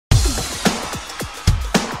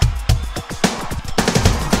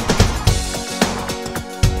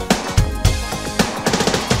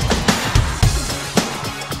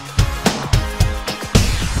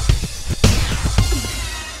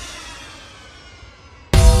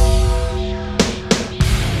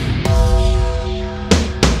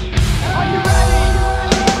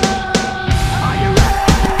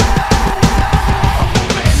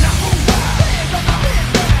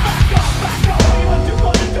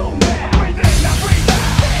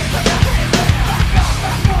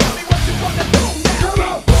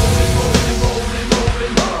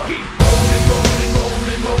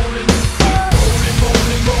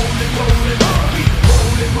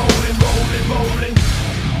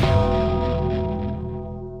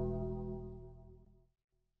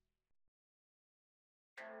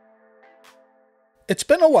It's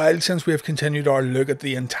been a while since we have continued our look at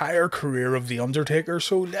the entire career of The Undertaker,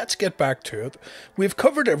 so let's get back to it. We've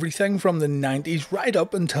covered everything from the 90s right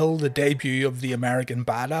up until the debut of the American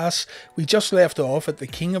Badass. We just left off at the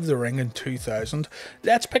King of the Ring in 2000.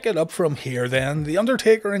 Let's pick it up from here then. The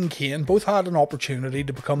Undertaker and Kane both had an opportunity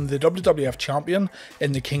to become the WWF champion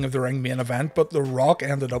in the King of the Ring main event, but The Rock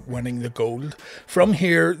ended up winning the gold. From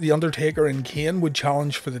here, The Undertaker and Kane would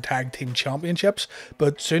challenge for the tag team championships,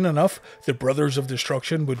 but soon enough, the Brothers of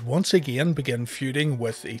Destruction would once again begin feuding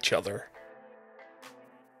with each other.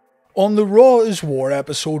 On the Raw is War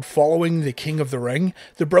episode following the King of the Ring,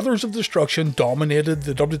 the Brothers of Destruction dominated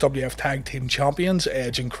the WWF Tag Team Champions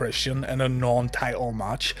Edge and Christian in a non-title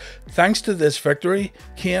match. Thanks to this victory,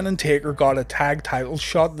 Kane and Taker got a tag title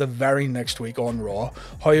shot the very next week on Raw.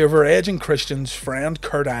 However, Edge and Christian's friend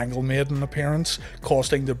Kurt Angle made an appearance,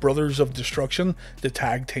 costing the Brothers of Destruction the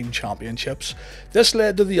Tag Team Championships. This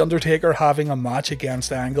led to The Undertaker having a match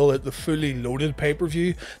against Angle at the fully loaded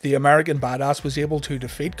pay-per-view. The American Badass was able to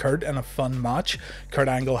defeat Kurt in a fun match. Kurt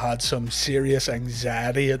Angle had some serious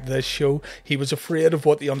anxiety at this show. He was afraid of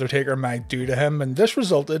what The Undertaker might do to him, and this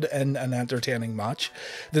resulted in an entertaining match.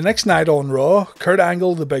 The next night on Raw, Kurt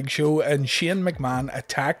Angle, The Big Show, and Shane McMahon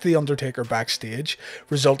attacked The Undertaker backstage,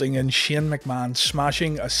 resulting in Shane McMahon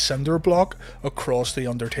smashing a cinder block across The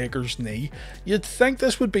Undertaker's knee. You'd think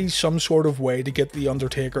this would be some sort of way to get The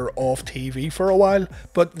Undertaker off TV for a while,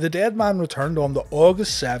 but the dead man returned on the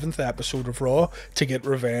August 7th episode of Raw to get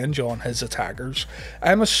revenge on his attackers.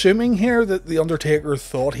 I'm assuming here that The Undertaker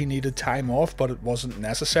thought he needed time off, but it wasn't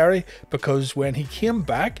necessary, because when he came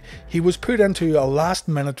back, he was put into a last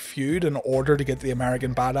minute feud in order to get the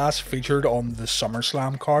American Badass featured on the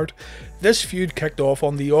Summerslam card. This feud kicked off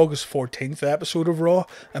on the August 14th episode of Raw,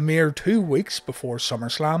 a mere 2 weeks before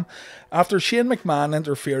SummerSlam. After Shane McMahon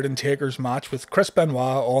interfered in Taker's match with Chris Benoit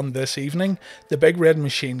on this evening, the Big Red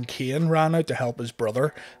Machine Kane ran out to help his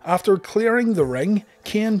brother. After clearing the ring,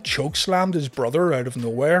 Kane chokeslammed his brother out of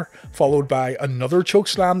nowhere, followed by another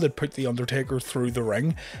chokeslam that put The Undertaker through the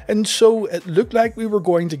ring, and so it looked like we were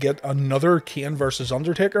going to get another Kane vs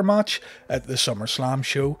Undertaker match at the SummerSlam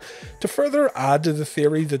show. To further add to the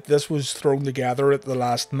theory that this was thrown together at the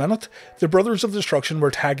last minute, the Brothers of Destruction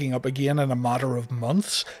were tagging up again in a matter of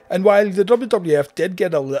months, and while the WWF did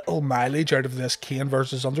get a little mileage out of this Kane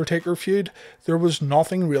vs Undertaker feud, there was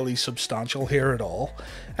nothing really substantial here at all.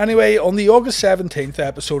 Anyway, on the August 17th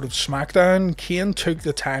episode of SmackDown, Kane took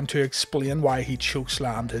the time to explain why he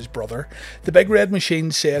chokeslammed his brother. The Big Red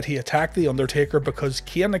Machine said he attacked The Undertaker because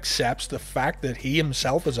Kane accepts the fact that he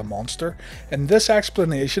himself is a monster, and this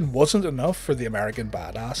explanation wasn't enough for the American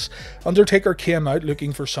Badass. Undertaker came out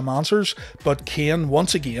looking for some answers, but Kane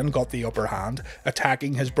once again got the upper hand,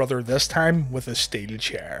 attacking his brother this time with a steel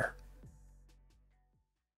chair.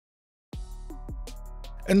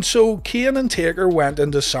 And so Kane and Taker went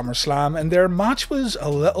into SummerSlam, and their match was a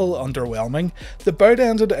little underwhelming. The bout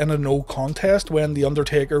ended in a no contest when The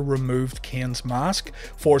Undertaker removed Kane's mask,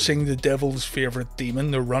 forcing the Devil's favourite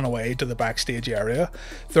demon to run away to the backstage area.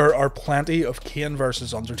 There are plenty of Kane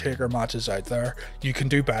vs Undertaker matches out there. You can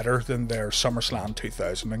do better than their SummerSlam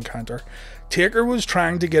 2000 encounter. Taker was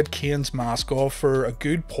trying to get Kane's mask off for a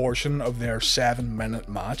good portion of their 7-minute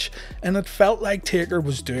match, and it felt like Taker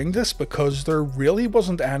was doing this because there really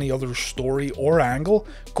wasn't any other story or angle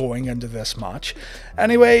going into this match.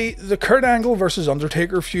 Anyway, the Kurt Angle vs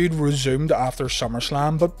Undertaker feud resumed after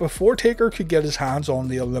SummerSlam, but before Taker could get his hands on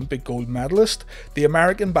the Olympic gold medalist, the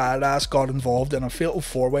American Badass got involved in a fatal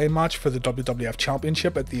 4-way match for the WWF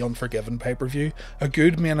Championship at the Unforgiven pay-per-view. A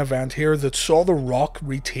good main event here that saw The Rock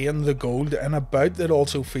retain the gold in a bout that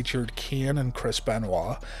also featured Kane and Chris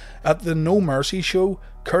Benoit. At the No Mercy show,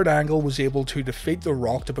 Kurt Angle was able to defeat The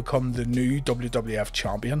Rock to become the new WWF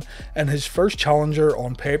champion, and his first challenger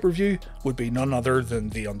on pay-per-view would be none other than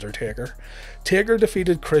The Undertaker. Taker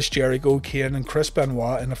defeated Chris Jericho, Kane and Chris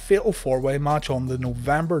Benoit in a fatal 4-way match on the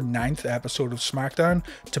November 9th episode of SmackDown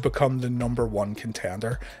to become the #1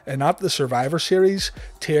 contender, and at the Survivor Series,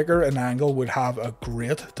 Taker and Angle would have a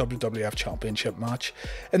great WWF Championship match.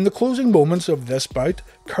 In the closing moments of this bout,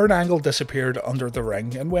 Kurt Angle disappeared under the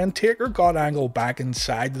ring, and when Taker got Angle back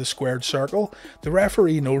inside the squared circle, the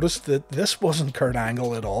referee noticed that this wasn't Kurt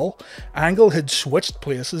Angle at all. Angle had switched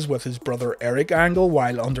places with his brother Eric Angle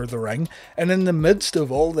while under the ring, and in the midst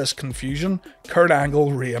of all this confusion, Kurt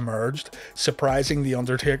Angle re-emerged, surprising The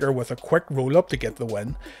Undertaker with a quick roll-up to get the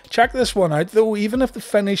win. Check this one out though, even if the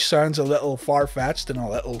finish sounds a little far-fetched and a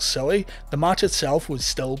little silly, the match itself was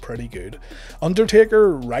still pretty good.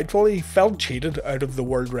 Undertaker rightfully felt cheated out of the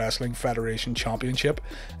World Wrestling Federation Championship,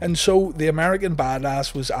 and so the American Badass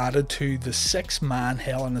Badass was added to the 6-man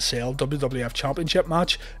Hell in a Cell WWF Championship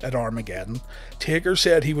match at Armageddon. Taker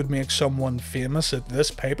said he would make someone famous at this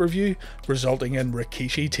pay-per-view, resulting in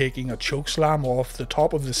Rikishi taking a chokeslam off the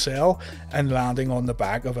top of the cell and landing on the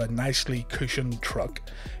back of a nicely cushioned truck.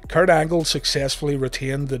 Kurt Angle successfully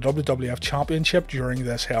retained the WWF Championship during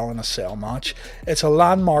this Hell in a Cell match. It's a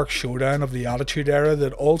landmark showdown of the Attitude Era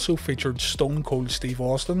that also featured Stone Cold Steve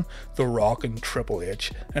Austin, The Rock and Triple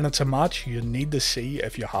H, and it's a match you need to see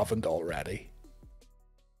if you haven't already.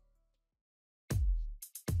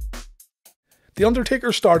 The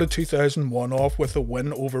Undertaker started 2001 off with a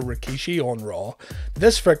win over Rikishi on Raw.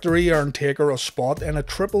 This victory earned Taker a spot in a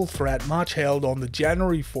triple threat match held on the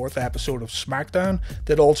January 4th episode of SmackDown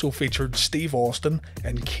that also featured Steve Austin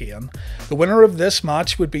and Kane. The winner of this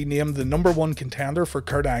match would be named the #1 contender for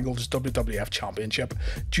Kurt Angle's WWF Championship.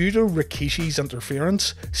 Due to Rikishi's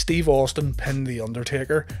interference, Steve Austin pinned The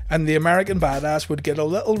Undertaker, and the American Badass would get a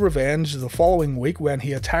little revenge the following week when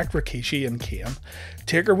he attacked Rikishi and Kane.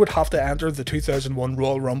 Taker would have to enter the 2001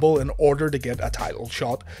 Royal Rumble in order to get a title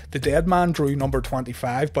shot. The dead man drew number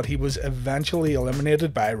 25, but he was eventually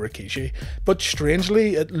eliminated by Rikishi. But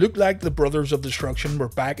strangely, it looked like the Brothers of Destruction were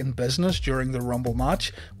back in business during the Rumble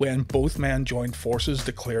match when both men joined forces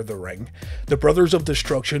to clear the ring. The Brothers of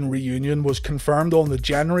Destruction reunion was confirmed on the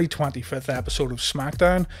January 25th episode of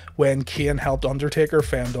SmackDown when Kane helped Undertaker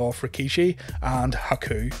fend off Rikishi and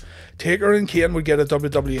Haku. Taker and Kane would get a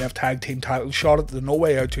WWF Tag Team title shot at the No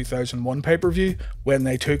Way Out 2001 pay-per-view when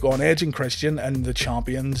they took on Edge and Christian and the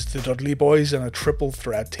champions, the Dudley Boys, in a triple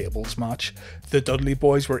threat tables match. The Dudley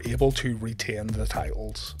Boys were able to retain the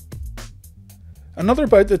titles. Another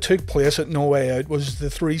bout that took place at No Way Out was the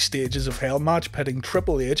 3 Stages of Hell match pitting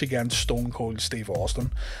Triple H against Stone Cold Steve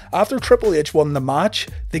Austin. After Triple H won the match,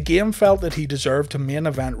 the game felt that he deserved to main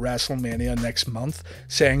event WrestleMania next month,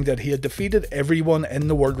 saying that he had defeated everyone in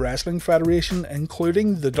the World Wrestling Federation,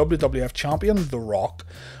 including the WWF Champion, The Rock.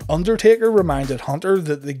 Undertaker reminded Hunter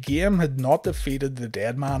that the game had not defeated the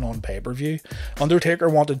dead man on pay-per-view. Undertaker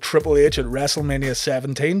wanted Triple H at WrestleMania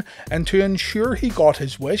 17, and to ensure he got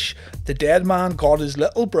his wish, the dead man got his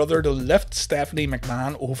little brother to lift Stephanie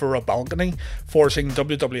McMahon over a balcony, forcing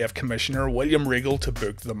WWF Commissioner William Regal to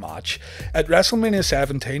book the match. At WrestleMania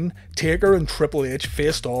 17, Taker and Triple H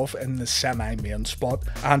faced off in the semi-main spot,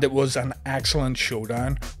 and it was an excellent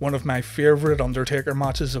showdown, one of my favourite Undertaker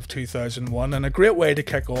matches of 2001, and a great way to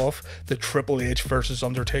kick off the Triple H vs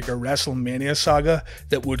Undertaker WrestleMania saga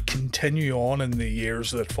that would continue on in the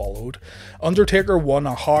years that followed. Undertaker won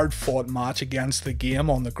a hard-fought match against the game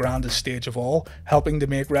on the grandest stage of all, helping to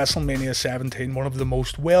make WrestleMania 17 one of the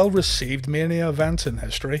most well-received Mania events in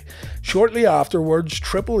history. Shortly afterwards,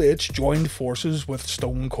 Triple H joined forces with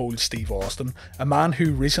Stone Cold Steve Austin, a man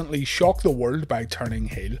who recently shocked the world by turning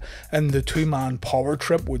heel, and the 2-man power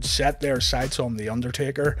trip would set their sights on The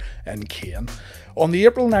Undertaker and Kane. On the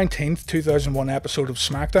April 19th, 2001 episode of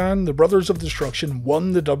SmackDown, the Brothers of Destruction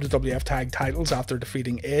won the WWF Tag titles after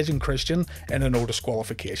defeating Edge and Christian in a no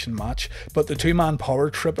disqualification match, but the 2-man power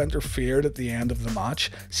trip interfered at the end of the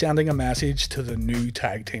match, sending a message to the new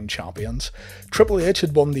Tag Team Champions. Triple H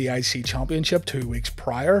had won the IC Championship 2 weeks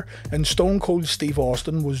prior, and Stone Cold Steve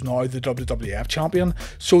Austin was now the WWF Champion,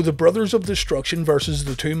 so the Brothers of Destruction versus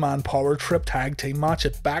the 2-man power trip Tag Team match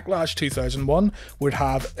at Backlash 2001 would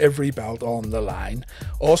have every belt on the line.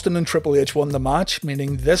 Austin and Triple H won the match,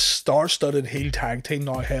 meaning this star-studded heel tag team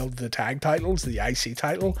now held the tag titles, the IC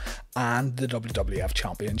title, and the WWF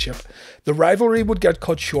Championship. The rivalry would get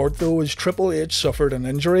cut short though as Triple H suffered an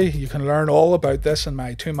injury. You can learn all about this in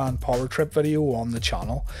my 2-man power trip video on the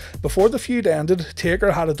channel. Before the feud ended,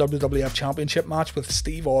 Taker had a WWF Championship match with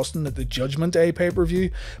Steve Austin at the Judgment Day pay-per-view,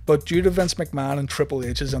 but due to Vince McMahon and Triple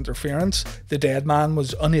H's interference, the dead man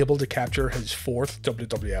was unable to capture his 4th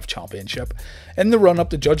WWF Championship. In the run-up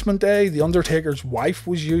to Judgment Day, The Undertaker's wife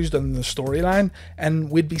was used in the storyline, and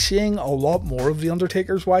we'd be seeing a lot more of The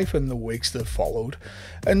Undertaker's wife in the weeks that followed.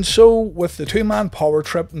 And so, with the 2-man power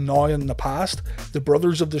trip now in the past, the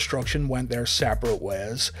Brothers of Destruction went their separate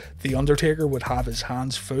ways. The Undertaker would have his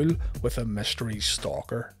hands full with a mystery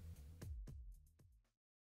stalker.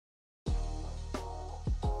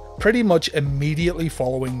 Pretty much immediately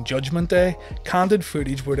following Judgment Day, candid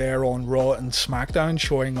footage would air on Raw and SmackDown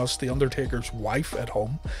showing us The Undertaker's wife at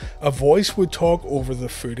home. A voice would talk over the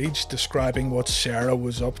footage describing what Sarah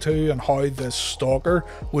was up to and how this stalker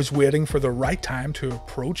was waiting for the right time to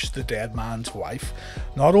approach the dead man's wife.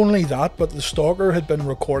 Not only that, but the stalker had been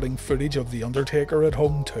recording footage of The Undertaker at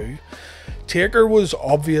home too. Taker was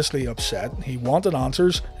obviously upset. He wanted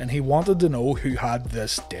answers, and he wanted to know who had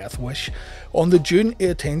this death wish. On the June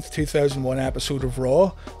 18th, 2001 episode of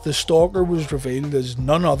Raw, the Stalker was revealed as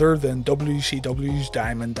none other than WCW's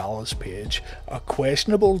Diamond Dallas Page. A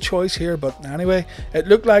questionable choice here, but anyway, it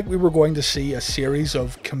looked like we were going to see a series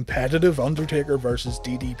of competitive Undertaker versus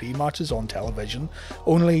DDP matches on television,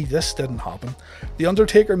 only this didn't happen. The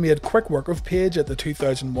Undertaker made quick work of Page at the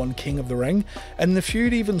 2001 King of the Ring, and the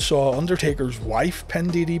feud even saw Undertaker's wife pin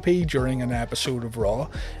DDP during an episode of Raw.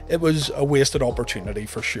 It was a wasted opportunity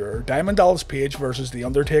for sure. Diamond Dallas Page versus The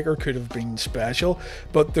Undertaker could have been special,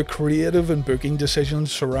 but the creative and booking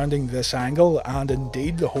decisions surrounding this angle, and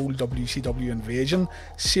indeed the whole WCW invasion,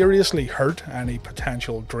 seriously hurt any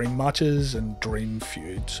potential dream matches and dream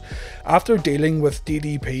feuds. After dealing with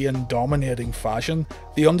DDP in dominating fashion,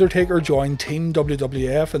 The Undertaker joined Team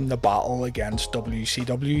WWF in the battle against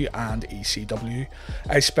WCW and ECW.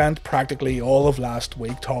 I spent practically all of last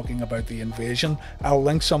week talking about the invasion. I'll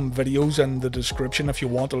link some videos in the description if you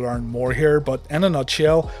want to learn more here, but in a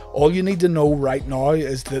nutshell, all you need to know right now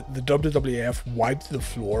is that the WWF wiped the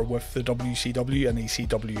floor with the WCW and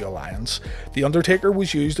ECW alliance. The Undertaker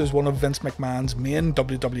was used as one of Vince McMahon's main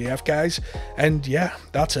WWF guys, and yeah,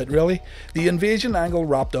 that's it really. The invasion angle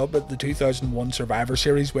wrapped up at the 2001 Survivor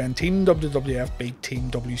Series when Team WWF beat Team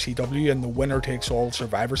WCW in the winner-takes-all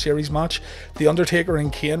Survivor Series match. The Undertaker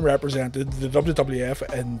and Kane represented the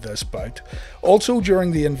WWF in this bout. Also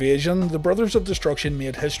during the invasion, the Brothers of Destruction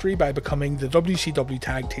made history by becoming the WCW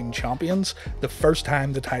Tag Team Champions, the first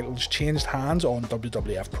time the titles changed hands on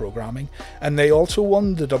WWF programming, and they also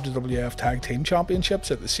won the WWF Tag Team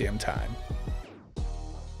Championships at the same time.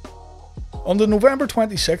 On the November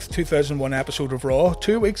 26, 2001 episode of Raw,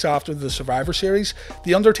 2 weeks after the Survivor Series,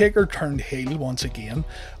 The Undertaker turned heel once again.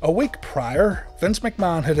 A week prior, Vince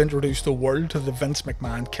McMahon had introduced the world to the Vince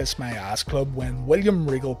McMahon Kiss My Ass Club when William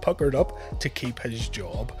Regal puckered up to keep his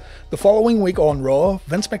job. The following week on Raw,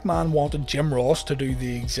 Vince McMahon wanted Jim Ross to do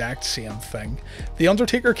the exact same thing. The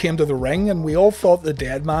Undertaker came to the ring and we all thought the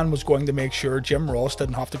dead man was going to make sure Jim Ross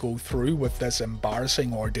didn't have to go through with this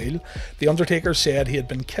embarrassing ordeal. The Undertaker said he had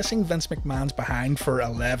been kissing Vince McMahon's behind for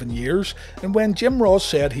 11 years, and when Jim Ross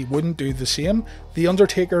said he wouldn't do the same, The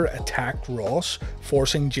Undertaker attacked Ross,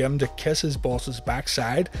 forcing Jim to kiss his boss's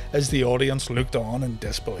backside as the audience looked on in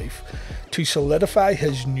disbelief. To solidify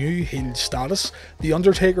his new heel status, The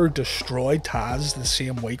Undertaker destroyed Taz the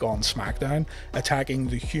same week on SmackDown, attacking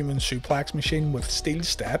the human suplex machine with steel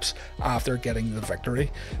steps after getting the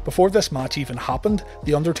victory. Before this match even happened,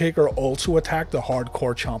 The Undertaker also attacked the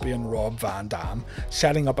hardcore champion Rob Van Dam,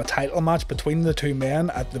 setting up a title match between the two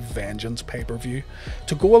men at the Vengeance pay-per-view.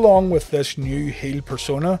 To go along with this new heel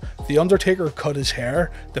persona, The Undertaker cut his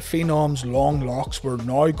hair. The Phenom's long locks were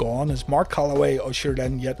now gone as Mark Calloway ushered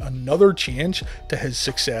in yet another change to his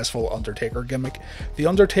successful Undertaker gimmick. The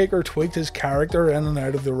Undertaker tweaked his character in and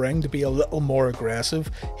out of the ring to be a little more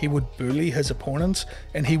aggressive. He would bully his opponents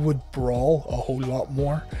and he would brawl a whole lot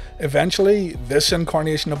more. Eventually, this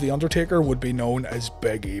incarnation of The Undertaker would be known as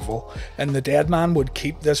Big Evil, and the dead man would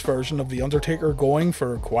keep this version of The Undertaker going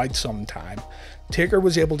for quite some time. Taker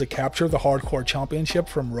was able to capture the Hardcore Championship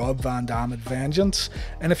from Rob Van Dam at Vengeance,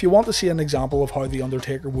 and if you want to see an example of how The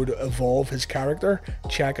Undertaker would evolve his character,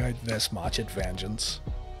 check out this match at Vengeance.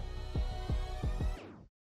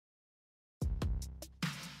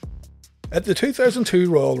 At the 2002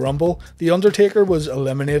 Royal Rumble, The Undertaker was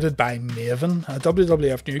eliminated by Maven, a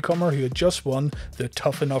WWF newcomer who had just won the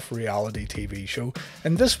Tough Enough reality TV show,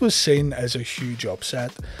 and this was seen as a huge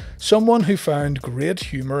upset. Someone who found great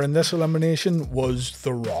humour in this elimination was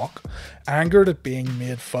The Rock. Angered at being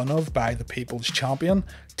made fun of by the People's Champion,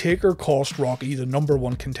 Taker cost Rocky the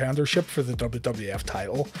 #1 contendership for the WWF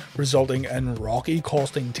title, resulting in Rocky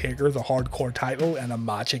costing Taker the Hardcore title in a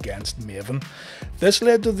match against Maven. This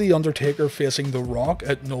led to The Undertaker facing The Rock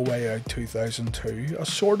at No Way Out 2002, a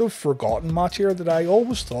sort of forgotten match here that I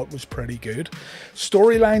always thought was pretty good.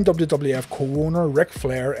 Storyline WWF co-owner Ric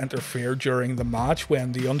Flair interfered during the match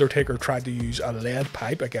when The Undertaker tried to use a lead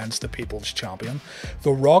pipe against the People's Champion.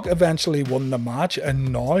 The Rock eventually won the match,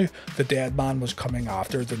 and now the dead man was coming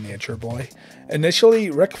after the Nature Boy. Initially,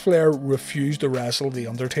 Ric Flair refused to wrestle The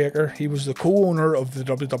Undertaker. He was the co-owner of the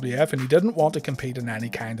WWF and he didn't want to compete in any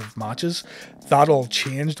kind of matches. That all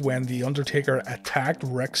changed when The Undertaker attacked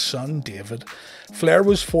Ric's son David. Flair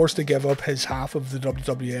was forced to give up his half of the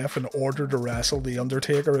WWF in order to wrestle The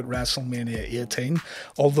Undertaker at WrestleMania 18,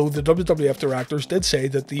 although the WWF directors did say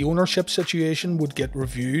that the ownership situation would get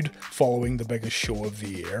reviewed following the biggest show of the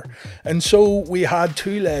year. And so we had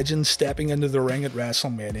two legends stepping into the ring at WrestleMania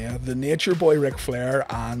WrestleMania, the Nature Boy Ric Flair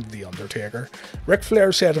and The Undertaker. Ric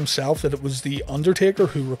Flair said himself that it was The Undertaker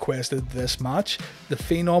who requested this match. The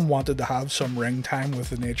Phenom wanted to have some ring time with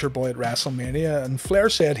the Nature Boy at WrestleMania, and Flair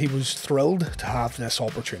said he was thrilled to have this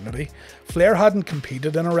opportunity. Flair hadn't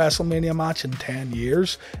competed in a WrestleMania match in 10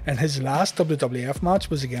 years, and his last WWF match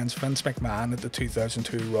was against Vince McMahon at the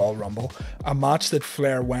 2002 Royal Rumble, a match that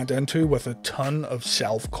Flair went into with a ton of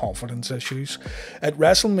self-confidence issues. At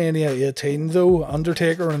WrestleMania 18 though,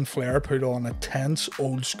 Undertaker and Flair put on a tense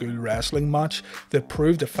old school wrestling match that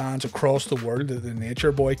proved to fans across the world that the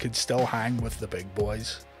Nature Boy could still hang with the big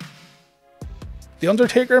boys. The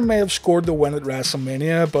Undertaker may have scored the win at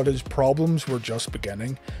WrestleMania, but his problems were just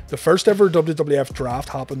beginning. The first ever WWF draft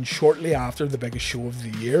happened shortly after the biggest show of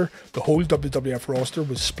the year. The whole WWF roster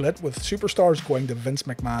was split, with superstars going to Vince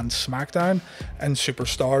McMahon's SmackDown and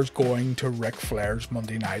superstars going to Ric Flair's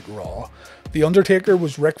Monday Night Raw. The Undertaker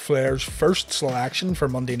was Ric Flair's first selection for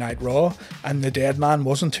Monday Night Raw, and the dead man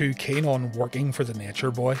wasn't too keen on working for the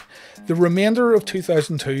Nature Boy. The remainder of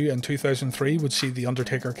 2002 and 2003 would see the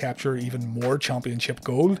Undertaker capture even more championship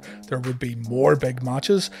gold, there would be more big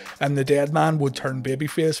matches, and the dead man would turn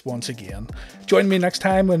babyface once again. Join me next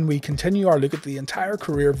time when we continue our look at the entire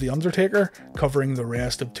career of the Undertaker, covering the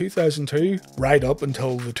rest of 2002 right up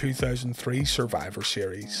until the 2003 Survivor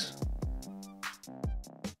Series.